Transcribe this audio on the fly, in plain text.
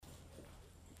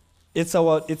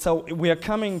We are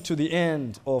coming to the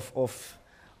end of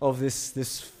this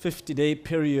 50-day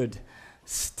period.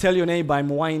 Tell your neighbor, I'm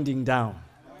winding down.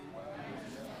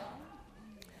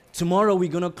 Tomorrow we're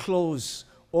going to close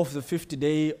off the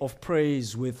 50-day of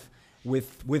praise with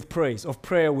praise, of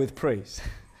prayer with praise.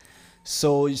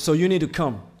 So you need to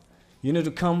come. You need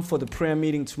to come for the prayer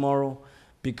meeting tomorrow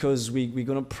because we're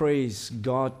going to praise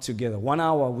God together. 1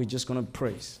 hour, we're just going to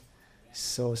praise.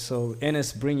 So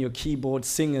Ennis, bring your keyboard.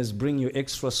 Singers, bring your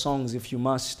extra songs if you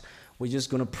must. We're just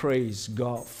going to praise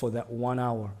God for that 1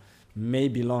 hour.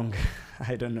 Maybe longer.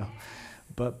 I don't know.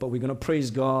 But we're going to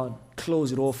praise God,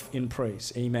 close it off in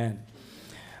praise. Amen.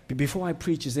 But before I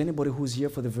preach, is there anybody who's here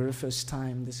for the very first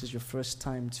time? This is your first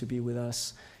time to be with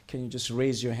us. Can you just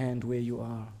raise your hand where you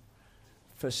are?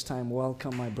 First time,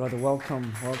 welcome, my brother.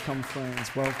 Welcome,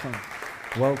 friends.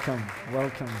 Welcome.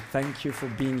 Thank you for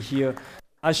being here.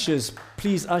 Ushers,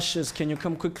 please, ushers, can you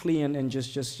come quickly and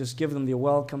just give them the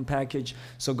welcome package?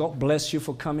 So God bless you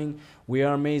for coming. We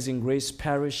are Amazing Grace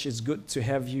Parish. It's good to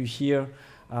have you here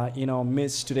in our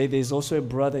midst today. There's also a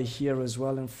brother here as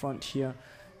well in front here.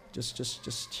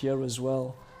 Just here as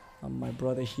well. My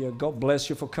brother here. God bless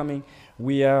you for coming.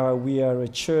 We are a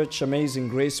church, Amazing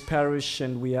Grace Parish,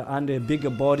 and we are under a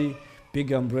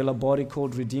bigger umbrella body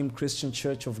called Redeemed Christian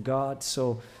Church of God.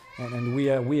 So, and we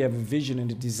have a vision and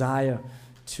a desire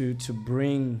to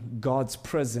bring God's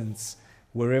presence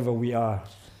wherever we are,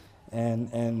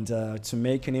 and to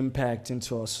make an impact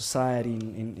into our society,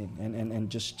 and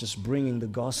just bringing the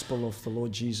gospel of the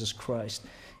Lord Jesus Christ.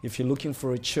 If you're looking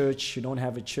for a church, you don't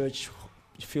have a church,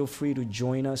 feel free to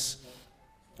join us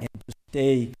and to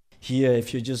stay here.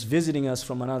 If you're just visiting us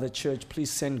from another church,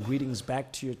 please send greetings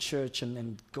back to your church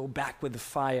and go back with the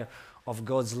fire of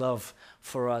God's love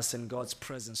for us and God's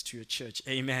presence to your church.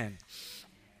 Amen.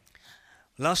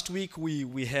 Last week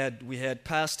we had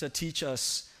Pastor teach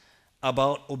us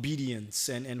about obedience,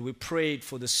 and we prayed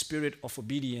for the spirit of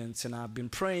obedience, and I've been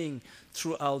praying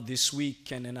throughout this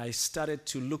week, and I started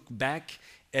to look back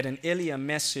at an earlier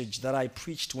message that I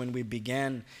preached when we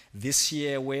began this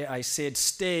year, where I said,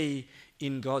 stay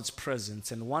in God's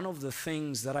presence. And one of the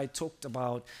things that I talked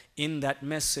about in that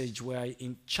message, where I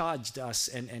charged us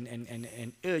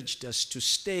and urged us to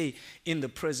stay in the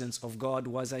presence of God,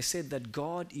 was I said that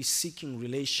God is seeking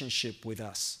relationship with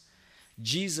us.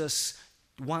 Jesus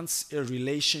wants a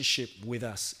relationship with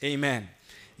us. Amen.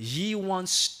 He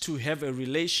wants to have a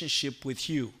relationship with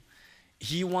you.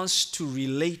 He wants to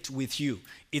relate with you.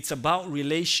 It's about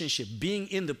relationship. Being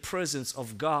in the presence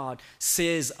of God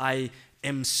says, I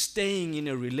am staying in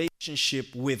a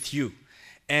relationship with you.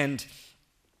 And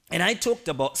I talked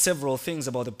about several things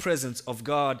about the presence of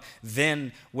God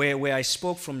then, where I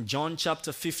spoke from John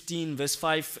chapter 15, verse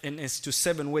 5 and to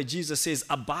 7, where Jesus says,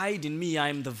 abide in me, I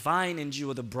am the vine and you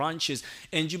are the branches,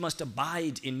 and you must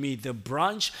abide in me. The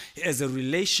branch has a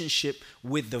relationship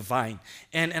with the vine.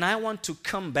 And I want to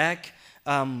come back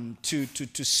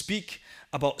to speak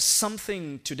about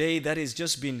something today that has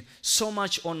just been so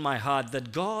much on my heart,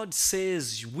 that God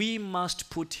says we must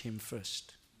put him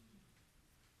first.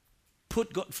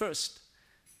 Put God first.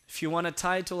 If you want a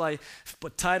title, I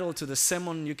put title to the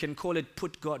sermon, you can call it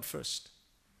Put God First.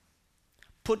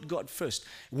 Put God first.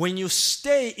 When you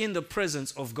stay in the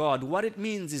presence of God, what it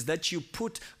means is that you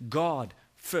put God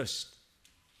first.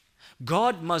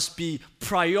 God must be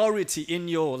priority in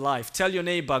your life. Tell your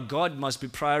neighbor, God must be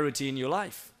priority in your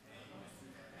life.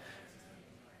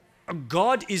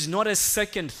 God is not a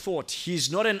second thought.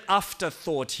 He's not an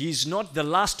afterthought. He's not the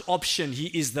last option. He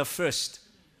is the first.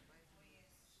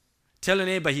 Tell your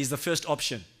neighbor, he's the first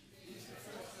option.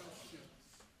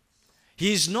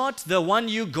 He's not the one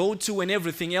you go to when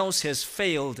everything else has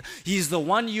failed. He's the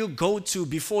one you go to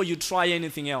before you try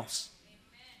anything else.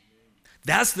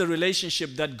 That's the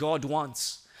relationship that God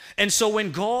wants. And so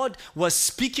when God was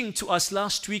speaking to us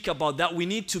last week about that, we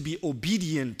need to be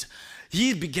obedient.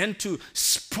 He began to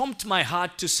prompt my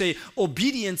heart to say,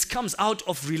 obedience comes out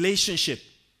of relationship.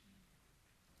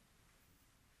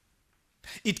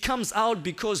 It comes out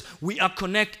because we are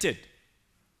connected,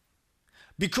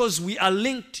 because we are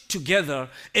linked together,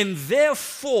 and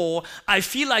therefore I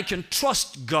feel I can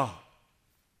trust God.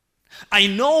 I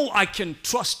know I can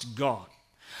trust God.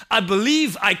 I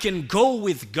believe I can go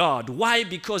with God. Why?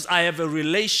 Because I have a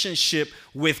relationship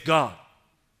with God.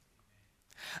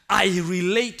 I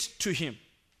relate to him.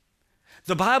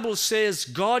 The Bible says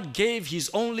God gave his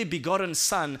only begotten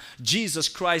Son, Jesus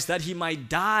Christ, that he might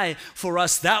die for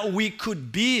us, that we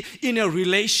could be in a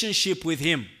relationship with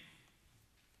him.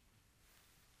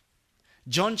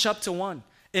 John chapter 1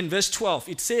 in verse 12,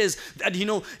 it says that,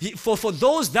 for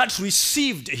those that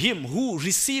received him, who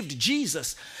received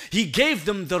Jesus, he gave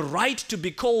them the right to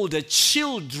be called the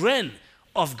children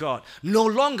of God. No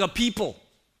longer people,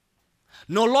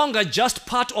 no longer just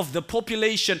part of the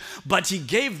population, but he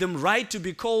gave them right to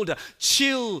be called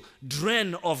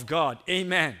children of God.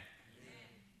 Amen.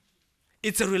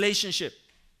 It's a relationship.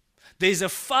 There's a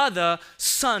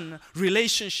father-son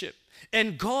relationship.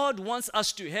 And God wants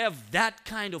us to have that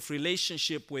kind of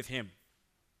relationship with him.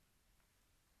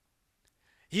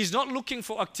 He's not looking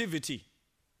for activity.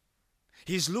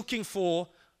 He's looking for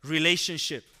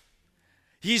relationship.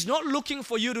 He's not looking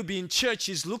for you to be in church.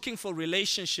 He's looking for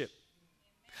relationship.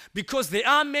 Because there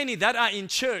are many that are in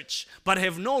church but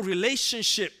have no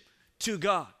relationship to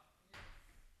God.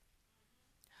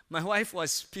 My wife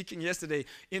was speaking yesterday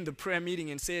in the prayer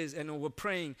meeting and we're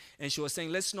praying, and she was saying,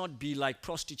 let's not be like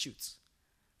prostitutes.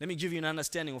 Let me give you an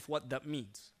understanding of what that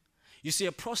means. You see,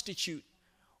 a prostitute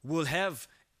will have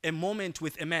a moment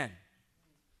with a man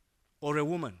or a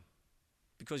woman,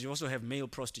 because you also have male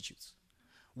prostitutes.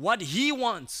 What he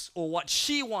wants or what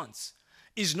she wants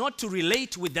is not to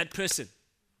relate with that person.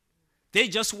 They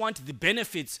just want the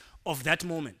benefits of that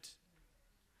moment.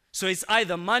 So it's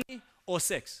either money or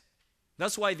sex.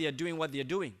 That's why they are doing what they are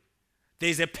doing.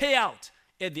 There's a payout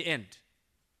at the end.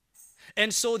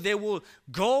 And so they will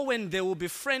go and they will be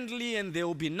friendly and they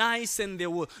will be nice and they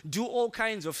will do all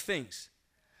kinds of things.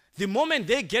 The moment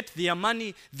they get their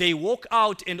money, they walk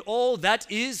out, and all that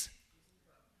is,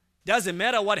 doesn't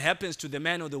matter what happens to the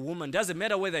man or the woman, doesn't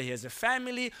matter whether he has a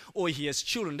family or he has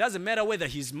children, doesn't matter whether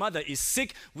his mother is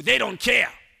sick, they don't care.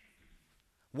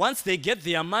 Once they get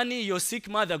their money, your sick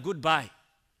mother, goodbye.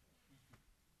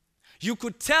 You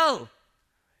could tell,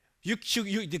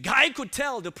 the guy could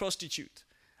tell the prostitute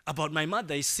about, my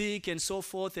mother is sick and so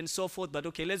forth, but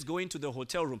okay, let's go into the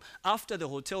hotel room. After the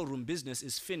hotel room business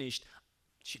is finished,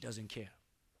 she doesn't care.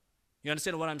 You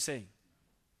understand what I'm saying?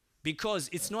 Because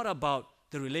it's not about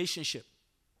the relationship.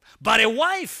 But a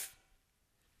wife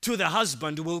to the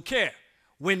husband will care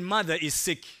when mother is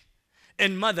sick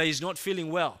and mother is not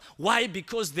feeling well. Why?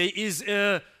 Because there is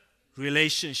a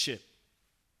relationship.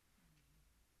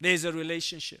 There's a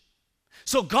relationship.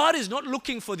 So God is not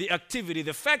looking for the activity.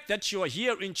 The fact that you are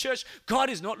here in church, God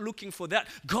is not looking for that.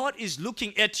 God is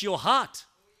looking at your heart.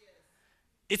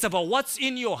 It's about what's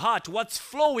in your heart, what's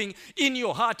flowing in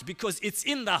your heart, because it's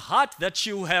in the heart that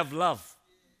you have love.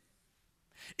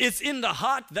 It's in the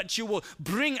heart that you will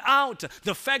bring out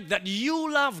the fact that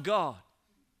you love God.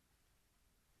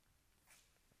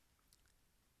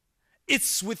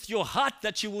 It's with your heart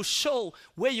that you will show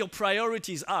where your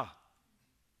priorities are.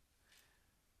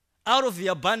 Out of the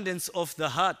abundance of the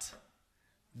heart,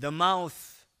 the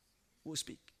mouth will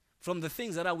speak. From the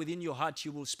things that are within your heart,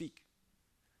 you will speak.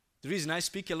 The reason I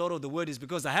speak a lot of the word is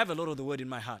because I have a lot of the word in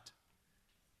my heart.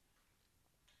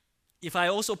 If I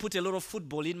also put a lot of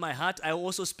football in my heart, I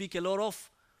also speak a lot of...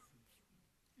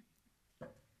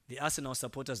 The Arsenal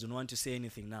supporters don't want to say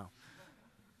anything now.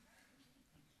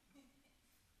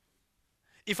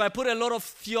 If I put a lot of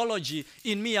theology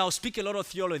in me, I'll speak a lot of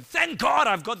theology. Thank God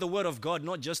I've got the word of God,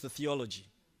 not just the theology.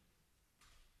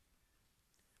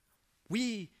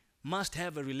 We must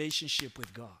have a relationship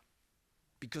with God,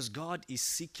 because God is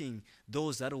seeking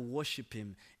those that will worship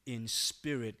him in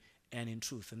spirit and in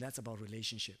truth. And that's about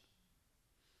relationship.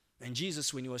 And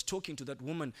Jesus, when he was talking to that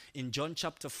woman in John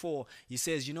chapter 4, he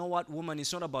says, you know what, woman,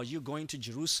 it's not about you going to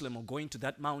Jerusalem or going to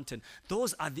that mountain.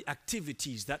 Those are the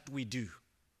activities that we do.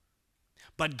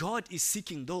 But God is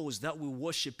seeking those that will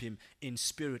worship him in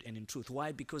spirit and in truth.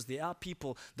 Why? Because there are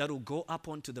people that will go up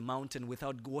onto the mountain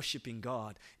without worshiping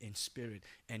God in spirit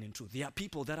and in truth. There are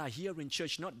people that are here in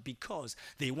church not because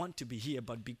they want to be here,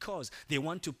 but because they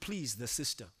want to please the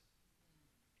sister.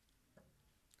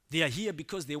 They are here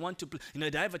because they want to...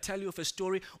 did I ever tell you of a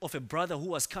story of a brother who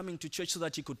was coming to church so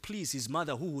that he could please his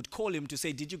mother, who would call him to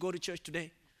say, did you go to church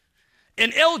today?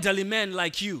 An elderly man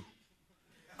like you,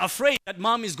 afraid that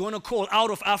mom is going to call out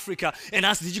of Africa and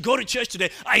ask, did you go to church today?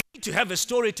 I need to have a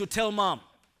story to tell mom.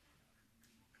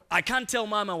 I can't tell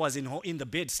mom I was in the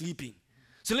bed sleeping.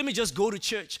 So let me just go to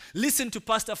church, listen to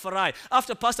Pastor Farai.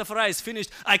 After Pastor Farai is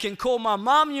finished, I can call mom,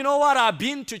 Mom, you know what? I've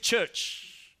been to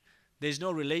church. There's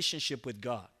no relationship with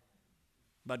God.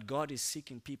 But God is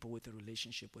seeking people with a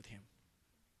relationship with him.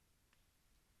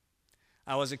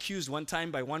 I was accused one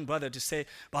time by one brother to say,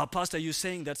 but Pastor, you're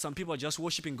saying that some people are just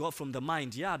worshiping God from the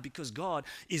mind. Yeah, because God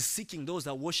is seeking those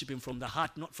that worship him from the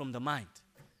heart, not from the mind.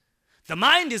 The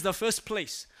mind is the first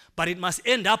place, but it must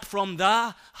end up from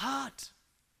the heart.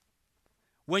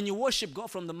 When you worship God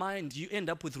from the mind, you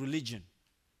end up with religion.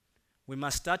 We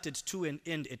must start at 2 and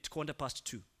end at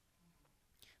 2:15.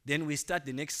 Then we start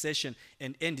the next session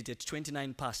and end it at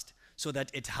 29 past, so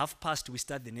that at half past we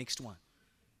start the next one.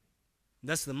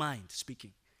 That's the mind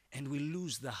speaking. And we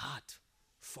lose the heart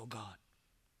for God.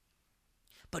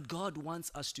 But God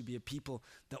wants us to be a people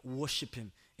that worship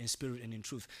him in spirit and in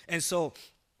truth. And so,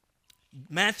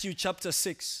 Matthew chapter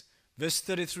 6, verse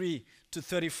 33 to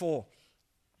 34,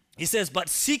 he says, but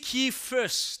seek ye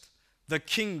first the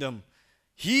kingdom,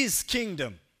 his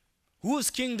kingdom. Whose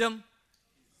kingdom?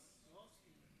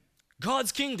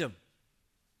 God's kingdom.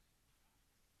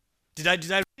 Did I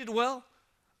read it well?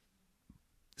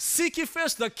 Seek ye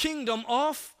first the kingdom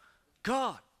of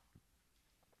God.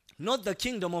 Not the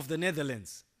kingdom of the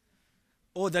Netherlands,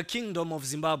 or the kingdom of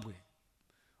Zimbabwe,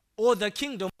 or the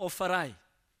kingdom of Farai.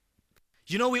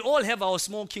 You know, we all have our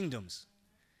small kingdoms.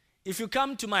 If you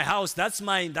come to my house, that's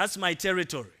my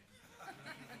territory.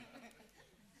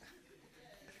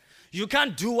 You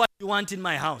can't do what you want in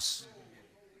my house.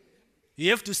 You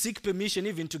have to seek permission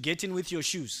even to get in with your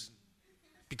shoes,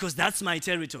 because that's my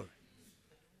territory.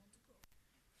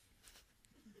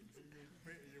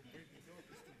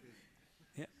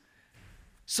 Yeah.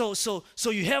 So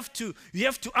you have to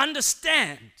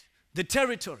understand the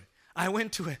territory. I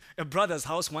went to a brother's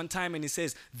house one time and he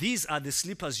says, these are the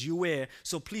slippers you wear,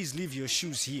 so please leave your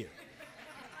shoes here.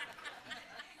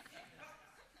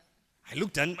 I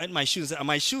looked at my shoes. Are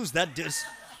my shoes that dirty?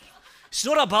 It's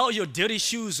not about your dirty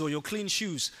shoes or your clean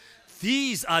shoes.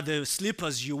 These are the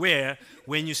slippers you wear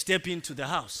when you step into the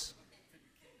house.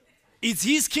 It's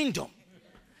his kingdom.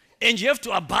 And you have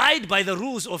to abide by the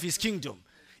rules of his kingdom.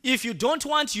 If you don't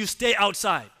want, you stay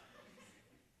outside.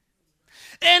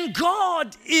 And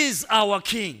God is our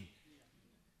king.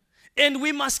 And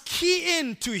we must key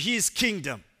into his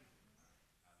kingdom.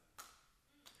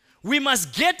 We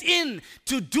must get in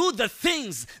to do the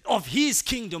things of his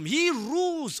kingdom. He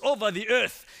rules over the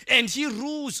earth and he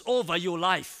rules over your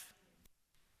life.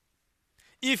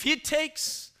 If he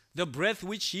takes the breath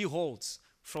which he holds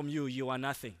from you, you are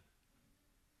nothing.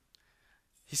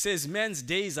 He says, man's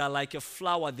days are like a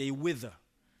flower, they wither.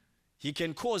 He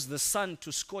can cause the sun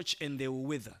to scorch and they will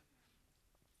wither.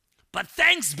 But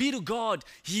thanks be to God,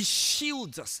 he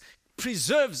shields us,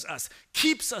 preserves us,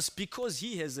 keeps us, because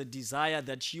he has a desire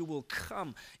that you will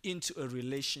come into a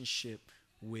relationship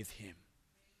with him.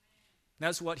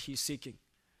 That's what he's seeking.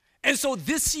 And so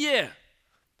this year,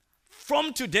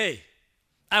 from today,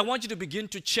 I want you to begin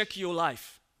to check your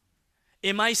life.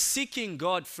 Am I seeking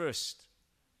God first?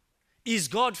 Is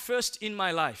God first in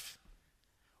my life?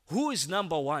 Who is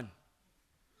number one?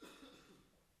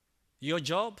 Your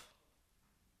job?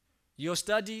 Your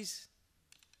studies?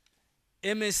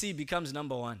 MSc becomes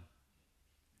number one.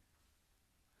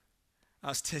 I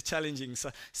was challenging,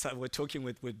 so we're talking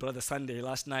with Brother Sunday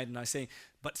last night, and I was saying,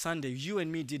 but Sunday, you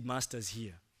and me did masters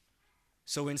here.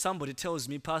 So when somebody tells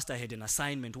me, Pastor, I had an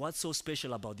assignment, what's so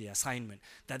special about the assignment?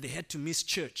 That they had to miss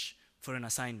church for an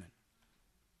assignment.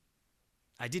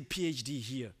 I did PhD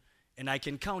here, and I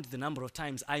can count the number of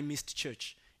times I missed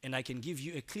church, and I can give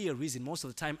you a clear reason. Most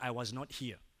of the time, I was not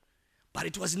here. But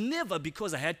it was never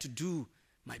because I had to do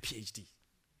my PhD.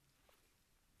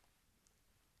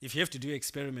 If you have to do an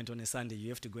experiment on a Sunday, you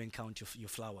have to go and count your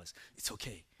flowers. It's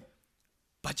okay.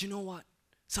 But you know what?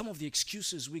 Some of the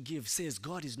excuses we give says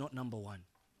God is not number one.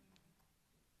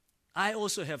 I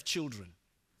also have children.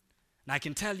 And I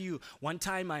can tell you, one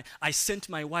time I sent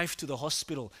my wife to the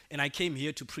hospital and I came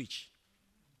here to preach.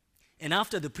 And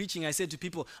after the preaching, I said to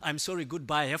people, I'm sorry,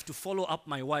 goodbye. I have to follow up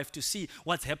my wife to see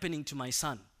what's happening to my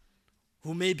son,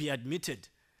 who may be admitted.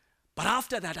 But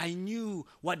after that, I knew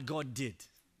what God did.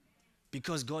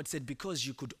 Because God said, because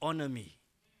you could honor me,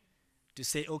 to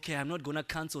say, okay, I'm not going to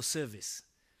cancel service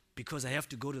because I have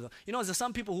to go to the... You know, there's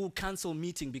some people who cancel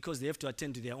meeting because they have to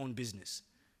attend to their own business.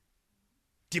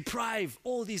 Deprive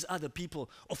all these other people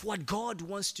of what God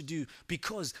wants to do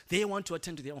because they want to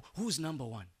attend to their own. Who's number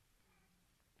one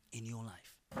in your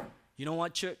life? You know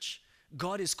what, church?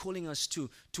 God is calling us to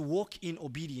walk in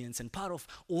obedience, and part of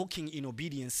walking in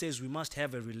obedience says we must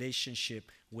have a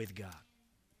relationship with God.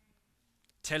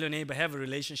 Tell your neighbor, have a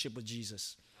relationship with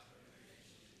Jesus.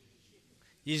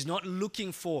 He's not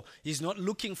looking for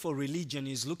religion,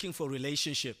 he's looking for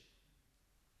relationship.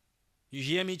 You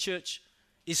hear me, church?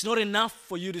 It's not enough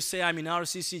for you to say, I'm in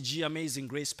RCCG Amazing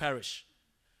Grace Parish.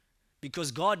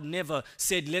 Because God never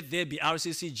said, let there be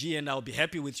RCCG and I'll be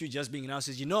happy with you just being in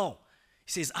RCCG. No.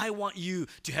 He says, I want you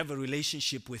to have a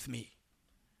relationship with me.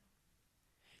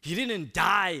 He didn't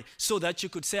die so that you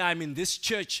could say, I'm in this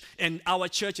church and our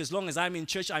church, as long as I'm in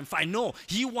church, I'm fine. No,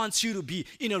 he wants you to be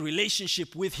in a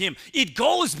relationship with him. It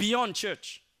goes beyond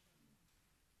church.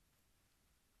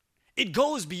 It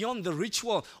goes beyond the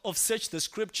ritual of search the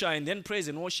scripture and then praise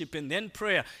and worship and then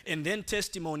prayer and then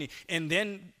testimony and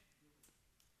then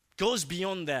goes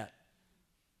beyond that.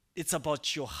 It's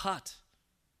about your heart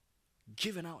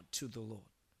given out to the Lord.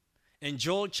 In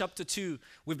Joel chapter 2,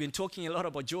 we've been talking a lot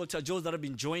about Joel. Tell those that have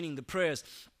been joining the prayers,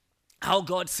 how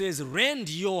God says, rend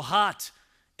your heart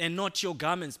and not your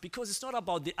garments, because it's not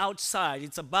about the outside,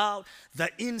 it's about the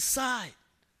inside.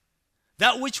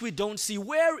 That which we don't see.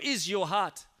 Where is your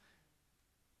heart?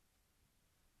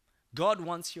 God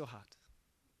wants your heart.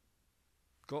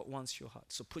 God wants your heart.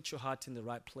 So put your heart in the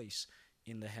right place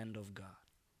in the hand of God.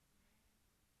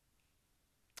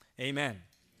 Amen.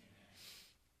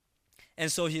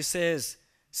 And so he says,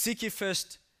 seek ye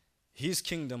first his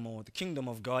kingdom, or the kingdom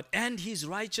of God, and his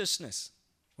righteousness.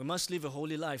 We must live a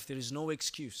holy life. There is no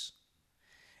excuse.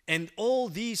 And all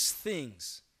these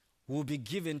things will be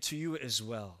given to you as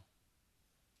well.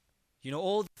 You know,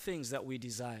 all the things that we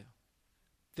desire,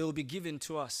 they will be given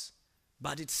to us.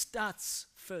 But it starts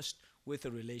first with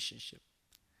a relationship.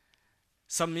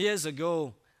 Some years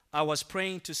ago, I was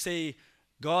praying to say,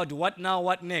 God, what now,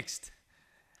 what next?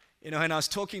 You know, and I was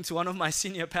talking to one of my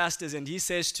senior pastors, and he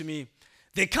says to me,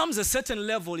 there comes a certain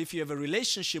level if you have a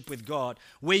relationship with God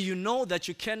where you know that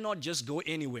you cannot just go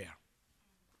anywhere.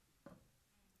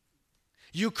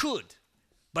 You could,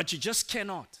 but you just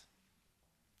cannot.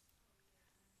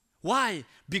 Why?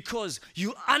 Because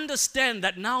you understand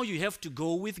that now you have to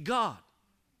go with God.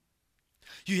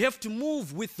 You have to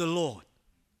move with the Lord.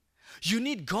 You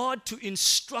need God to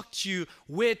instruct you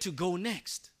where to go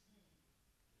next.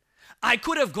 I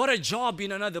could have got a job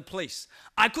in another place.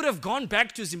 I could have gone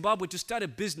back to Zimbabwe to start a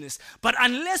business. But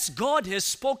unless God has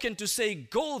spoken to say,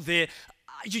 go there,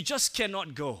 you just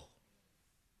cannot go.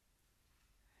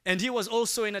 And he was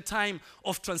also in a time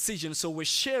of transition, so we're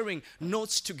sharing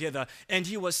notes together. And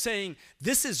he was saying,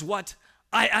 this is what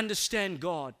I understand,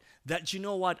 God, that you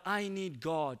know what, I need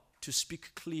God to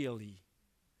speak clearly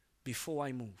before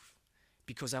I move.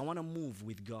 Because I want to move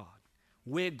with God.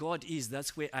 Where God is,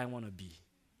 that's where I want to be.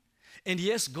 And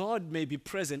yes, God may be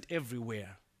present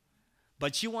everywhere,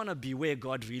 but you want to be where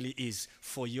God really is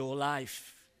for your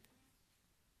life.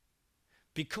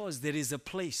 Because there is a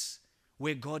place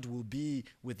where God will be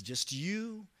with just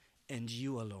you and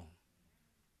you alone.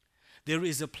 There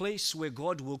is a place where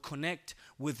God will connect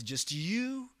with just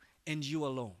you and you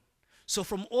alone. So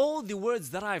from all the words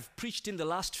that I've preached in the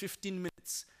last 15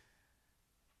 minutes,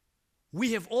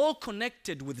 we have all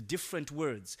connected with different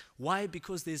words. Why?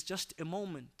 Because there's just a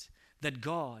moment that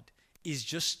God is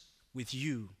just with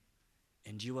you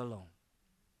and you alone.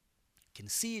 You can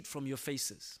see it from your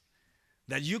faces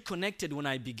that you connected when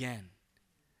I began.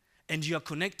 And you are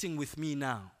connecting with me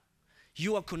now.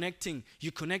 You connected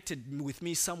with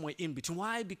me somewhere in between.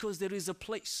 Why? Because there is a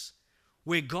place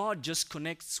where God just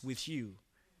connects with you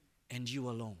and you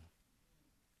alone.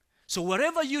 So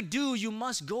wherever you do, you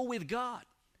must go with God.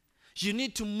 You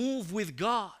need to move with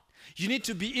God. You need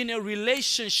to be in a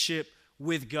relationship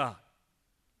with God.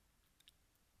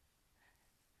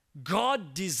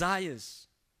 God desires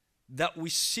that we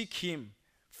seek him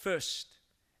first,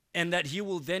 and that he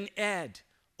will then add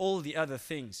all the other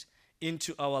things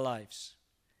into our lives.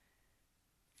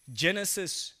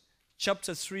 Genesis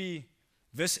chapter 3,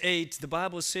 verse 8, the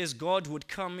Bible says God would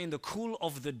come in the cool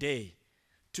of the day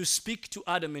to speak to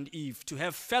Adam and Eve, to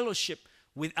have fellowship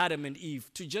with Adam and Eve,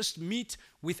 to just meet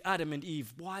with Adam and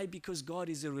Eve. Why? Because God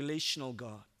is a relational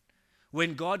God.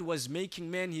 When God was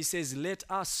making man, he says, let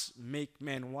us make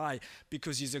man. Why?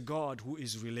 Because he's a God who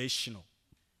is relational.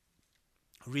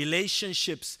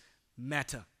 Relationships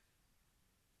matter.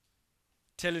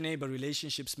 Tell your neighbor,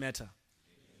 relationships matter.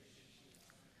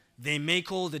 They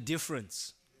make all the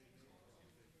difference.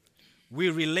 We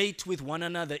relate with one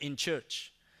another in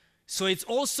church. So it's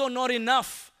also not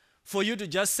enough for you to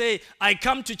just say, I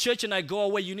come to church and I go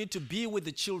away. You need to be with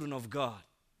the children of God.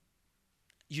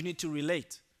 You need to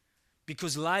relate.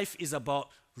 Because life is about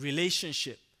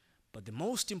relationship. But the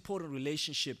most important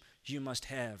relationship you must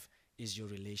have is your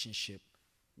relationship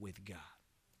with God.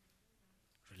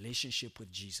 Relationship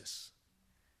with Jesus.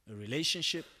 A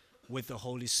relationship with the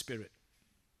Holy Spirit.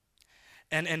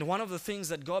 And one of the things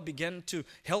that God began to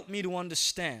help me to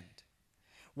understand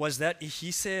was that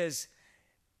he says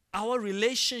our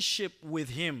relationship with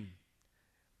him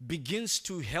begins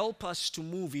to help us to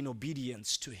move in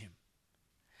obedience to him.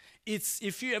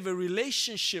 If you have a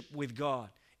relationship with God,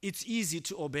 it's easy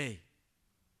to obey.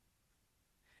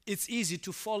 It's easy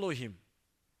to follow him.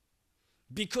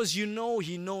 Because you know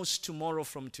he knows tomorrow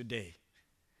from today.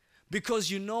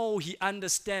 Because you know he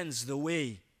understands the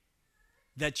way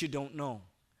that you don't know.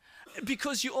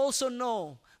 Because you also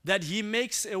know that he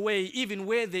makes a way even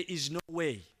where there is no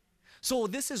way. So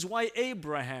this is why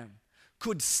Abraham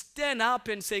could stand up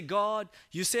and say, God,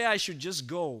 you say I should just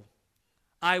go.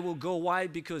 I will go. Why?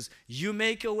 Because you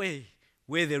make a way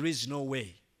where there is no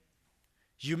way.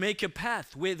 You make a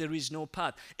path where there is no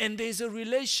path. And there's a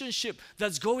relationship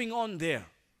that's going on there.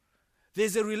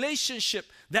 There's a relationship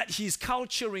that he's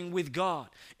culturing with God.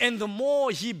 And the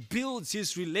more he builds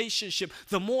his relationship,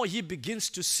 the more he begins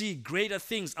to see greater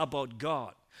things about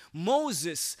God.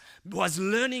 Moses was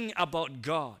learning about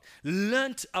God,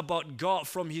 learnt about God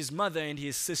from his mother and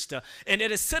his sister. And at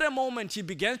a certain moment, he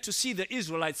began to see the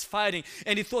Israelites fighting.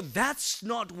 And he thought, that's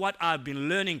not what I've been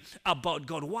learning about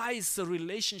God. Why is the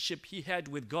relationship he had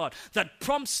with God that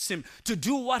prompts him to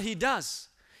do what he does?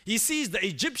 He sees the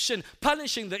Egyptian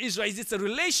punishing the Israelites. It's a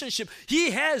relationship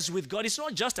he has with God. It's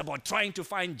not just about trying to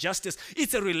find justice.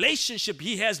 It's a relationship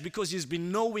he has because he's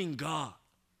been knowing God.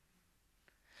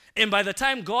 And by the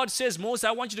time God says, Moses,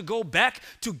 I want you to go back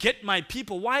to get my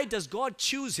people. Why does God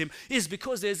choose him? It's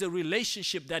because there's a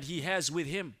relationship that he has with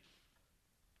him.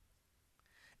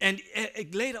 And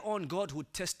later on, God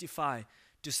would testify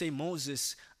to say,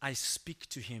 Moses, I speak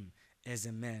to him as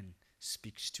a man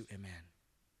speaks to a man.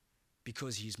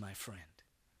 Because he's my friend.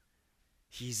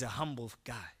 He's a humble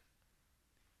guy.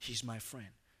 He's my friend.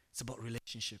 It's about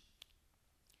relationship.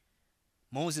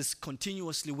 Moses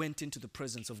continuously went into the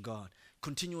presence of God,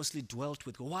 continuously dwelt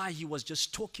with God. Why? He was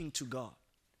just talking to God.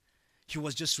 He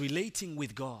was just relating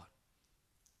with God.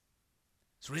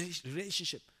 So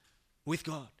relationship with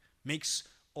God makes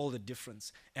all the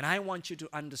difference. And I want you to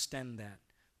understand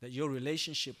that your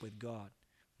relationship with God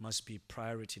must be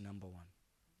priority number one.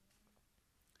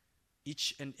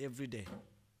 Each and every day,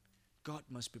 God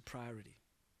must be priority.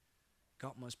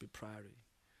 God must be priority.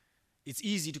 It's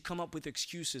easy to come up with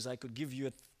excuses. I could give you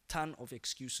a ton of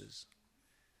excuses.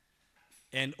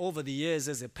 And over the years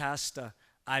as a pastor,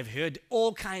 I've heard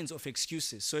all kinds of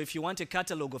excuses. So if you want a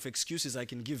catalog of excuses, I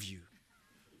can give you.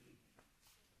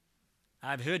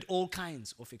 I've heard all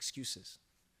kinds of excuses.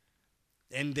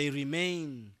 And they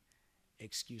remain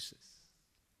excuses.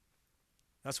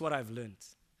 That's what I've learned.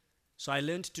 So I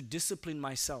learned to discipline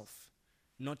myself,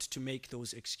 not to make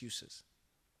those excuses.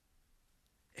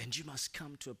 And you must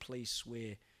come to a place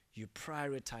where you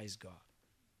prioritize God.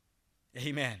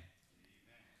 Amen.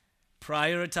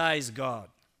 Prioritize God.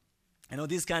 I know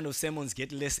these kind of sermons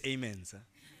get less amens.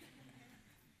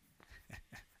 Huh?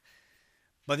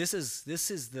 But this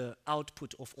is the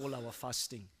output of all our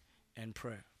fasting and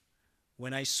prayer.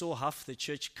 When I saw half the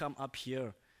church come up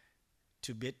here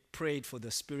to be prayed for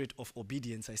the spirit of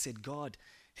obedience, I said, God,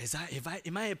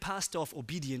 am I a pastor of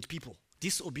obedient people,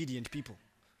 disobedient people?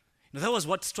 Now, that was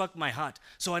what struck my heart.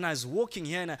 So when I was walking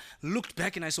here and I looked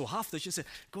back and I saw half the church, I said,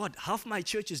 God, half my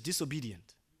church is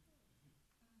disobedient.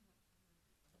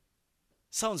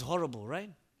 Sounds horrible,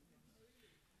 right?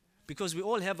 Because we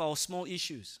all have our small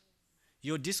issues.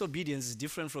 Your disobedience is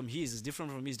different from his, is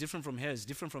different from his, different from hers,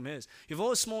 different from hers. You have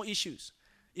all small issues.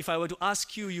 If I were to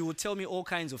ask you, you would tell me all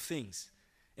kinds of things.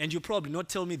 And you probably not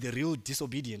tell me the real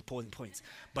disobedient points.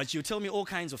 But you tell me all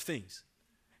kinds of things.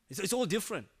 It's all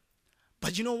different.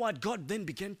 But you know what? God then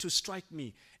began to strike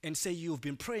me and say, you've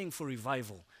been praying for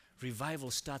revival.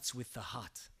 Revival starts with the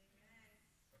heart.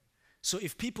 So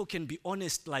if people can be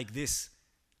honest like this,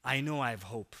 I know I have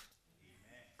hope.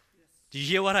 Do you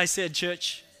hear what I said,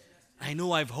 church? I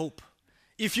know I have hope.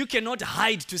 If you cannot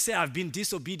hide to say, I've been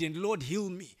disobedient, Lord, heal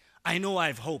me, I know I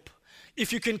have hope.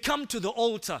 If you can come to the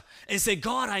altar and say,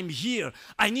 God, I'm here.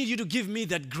 I need you to give me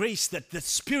that grace, that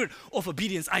spirit of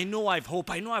obedience. I know I have hope.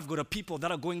 I know I've got a people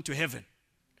that are going to heaven.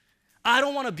 I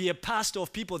don't want to be a pastor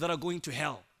of people that are going to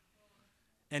hell.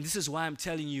 And this is why I'm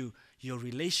telling you, your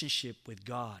relationship with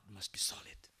God must be solid.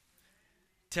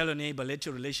 Tell your neighbor, let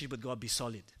your relationship with God be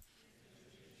solid.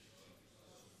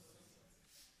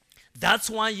 That's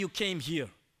why you came here.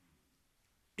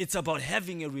 It's about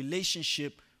having a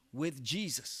relationship with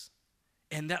Jesus.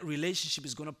 And that relationship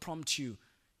is going to prompt you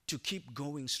to keep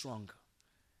going stronger.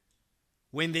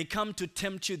 When they come to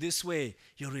tempt you this way,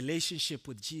 your relationship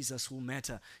with Jesus will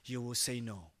matter. You will say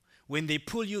no. When they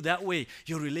pull you that way,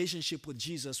 your relationship with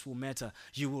Jesus will matter.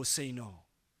 You will say no.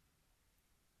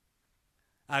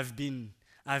 I've been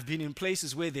in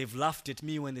places where they've laughed at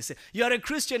me when they say, you are a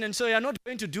Christian and so you're not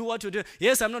going to do what you do.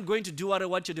 Yes, I'm not going to do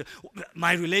what you do.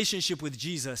 My relationship with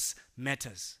Jesus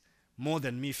matters more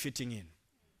than me fitting in.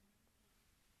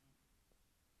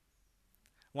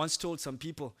 Once told some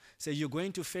people, say, you're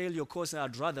going to fail your course,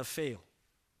 I'd rather fail.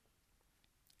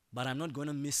 But I'm not going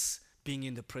to miss being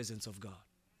in the presence of God.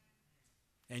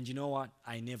 And you know what?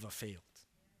 I never failed.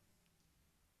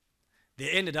 They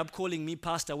ended up calling me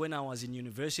pastor when I was in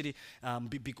university.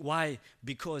 Why?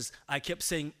 Because I kept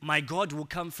saying, my God will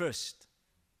come first.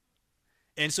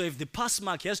 And so if the pass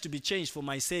mark has to be changed for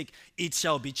my sake, it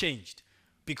shall be changed.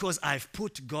 Because I've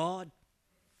put God,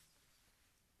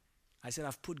 I said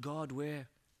I've put God where?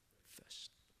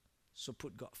 First. So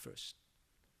put God first.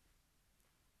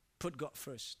 Put God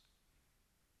first.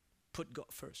 Put God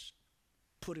first.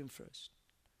 Put Him first.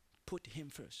 Put Him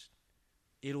first.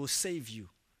 It will save you,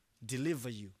 deliver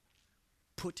you.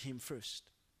 Put Him first.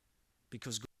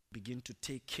 Because God will begin to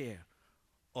take care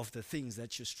of the things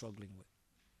that you're struggling with.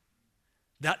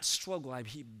 That struggle,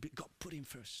 God, put Him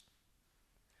first.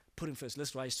 Put Him first.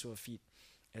 Let's rise to our feet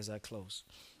as I close.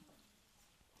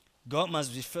 God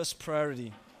must be first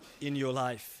priority in your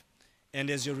life. And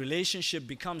as your relationship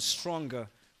becomes stronger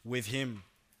with Him,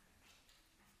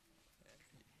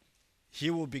 He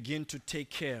will begin to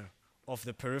take care of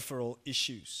the peripheral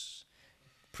issues.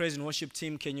 Praise and worship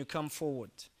team, can you come forward?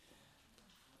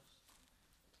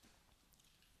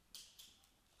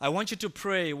 I want you to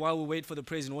pray while we wait for the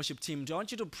praise and worship team. I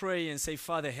want you to pray and say,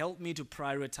 Father, help me to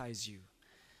prioritize you.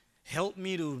 Help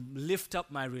me to lift up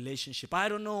my relationship. I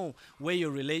don't know where your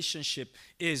relationship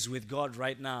is with God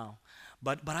right now,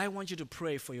 but I want you to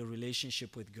pray for your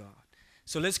relationship with God.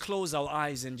 So let's close our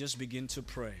eyes and just begin to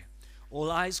pray.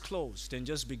 All eyes closed and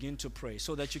just begin to pray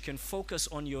so that you can focus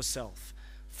on yourself.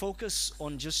 Focus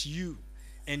on just you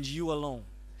and you alone.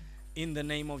 In the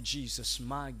name of Jesus,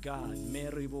 my God.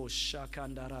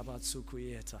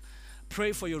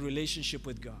 Pray for your relationship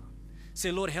with God. Say,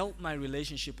 Lord, help my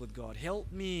relationship with God. Help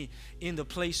me in the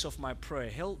place of my prayer.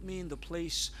 Help me in the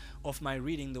place of my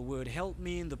reading the word. Help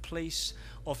me in the place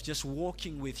of just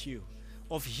walking with you,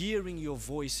 of hearing your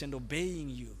voice and obeying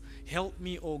you. Help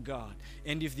me, oh God.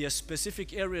 And if there are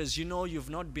specific areas you know you've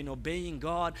not been obeying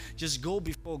God, just go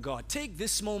before God. Take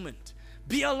this moment.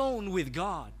 Be alone with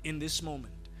God in this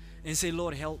moment. And say,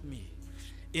 Lord, help me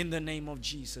in the name of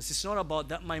Jesus. It's not about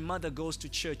that my mother goes to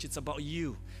church. It's about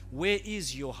you. Where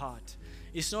is your heart?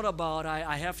 It's not about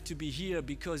I have to be here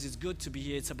because it's good to be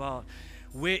here. It's about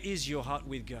where is your heart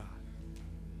with God?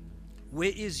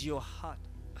 Where is your heart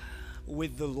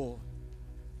with the Lord?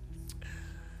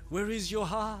 Where is your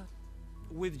heart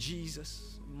with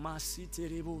Jesus?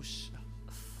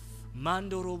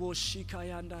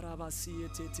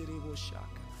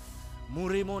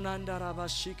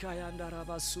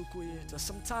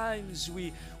 Sometimes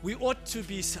we ought to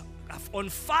be on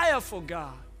fire for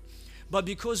God, but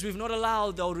because we've not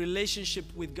allowed our relationship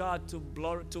with God to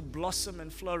blossom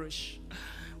and flourish,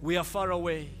 we are far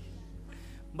away.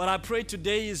 But I pray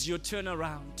today is your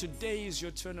turnaround. Today is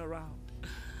your turnaround.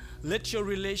 Let your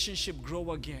relationship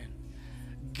grow again.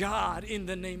 God, in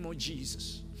the name of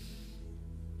Jesus.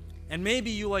 And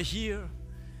maybe you are here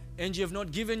and you have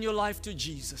not given your life to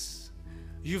Jesus.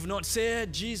 You've not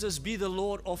said, Jesus, be the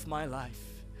Lord of my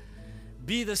life.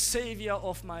 Be the Savior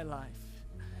of my life.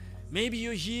 Maybe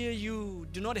you're here, you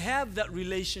do not have that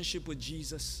relationship with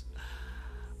Jesus.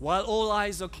 While all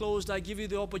eyes are closed, I give you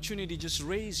the opportunity, just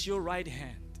raise your right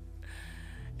hand.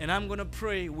 And I'm going to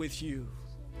pray with you.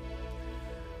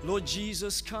 Lord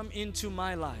Jesus, come into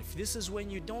my life. This is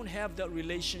when you don't have that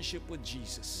relationship with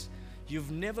Jesus. You've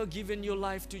never given your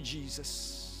life to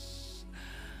Jesus.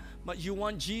 But you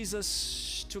want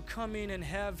Jesus to come in and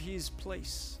have His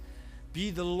place. Be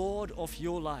the Lord of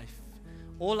your life.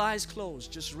 All eyes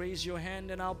closed. Just raise your hand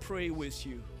and I'll pray with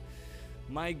you.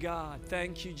 My God,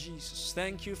 thank you, Jesus.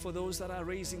 Thank you for those that are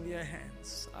raising their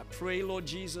hands. I pray, Lord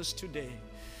Jesus, today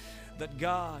that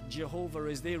God, Jehovah,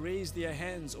 as they raise their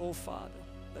hands, oh Father,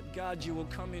 that God, you will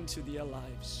come into their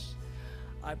lives.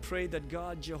 I pray that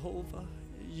God, Jehovah,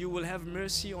 you will have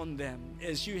mercy on them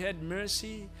as you had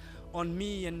mercy on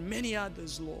me and many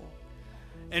others, Lord.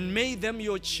 And make them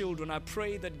your children. I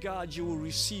pray that God, you will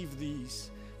receive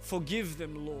these. Forgive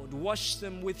them, Lord. Wash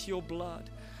them with your blood.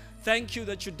 Thank you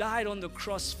that you died on the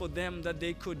cross for them, that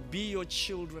they could be your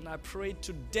children. I pray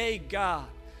today, God,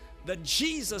 that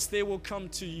Jesus, they will come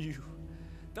to you.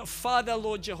 The Father,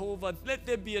 Lord Jehovah, let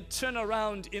there be a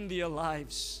turnaround in their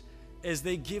lives as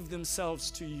they give themselves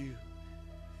to you,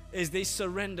 as they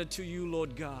surrender to you,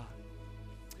 Lord God.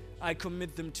 I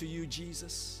commit them to you,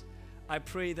 Jesus. I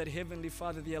pray that, Heavenly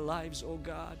Father, their lives, oh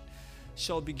God,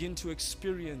 shall begin to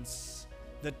experience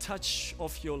the touch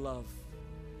of your love,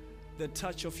 the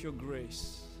touch of your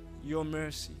grace, your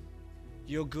mercy,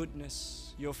 your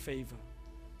goodness, your favor.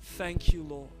 Thank you,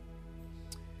 Lord.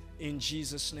 In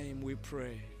Jesus' name we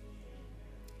pray.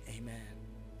 Amen.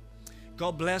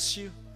 God bless you.